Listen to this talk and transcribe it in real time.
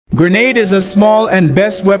Grenade is a small and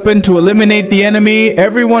best weapon to eliminate the enemy.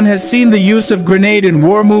 Everyone has seen the use of grenade in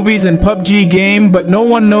war movies and PUBG game, but no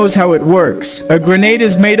one knows how it works. A grenade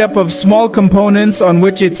is made up of small components on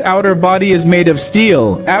which its outer body is made of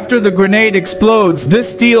steel. After the grenade explodes,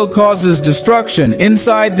 this steel causes destruction.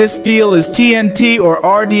 Inside this steel is TNT or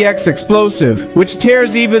RDX explosive, which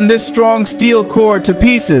tears even this strong steel core to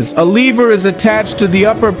pieces. A lever is attached to the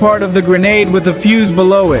upper part of the grenade with a fuse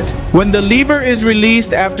below it. When the lever is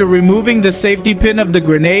released after removing the safety pin of the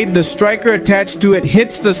grenade, the striker attached to it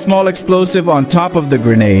hits the small explosive on top of the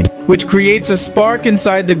grenade, which creates a spark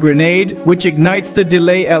inside the grenade, which ignites the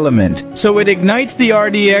delay element. So it ignites the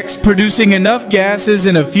RDX, producing enough gases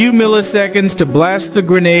in a few milliseconds to blast the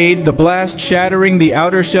grenade, the blast shattering the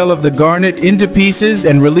outer shell of the garnet into pieces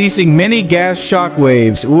and releasing many gas shock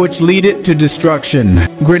waves, which lead it to destruction.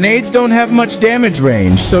 Grenades don't have much damage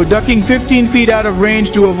range, so ducking 15 feet out of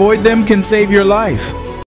range to avoid them can save your life.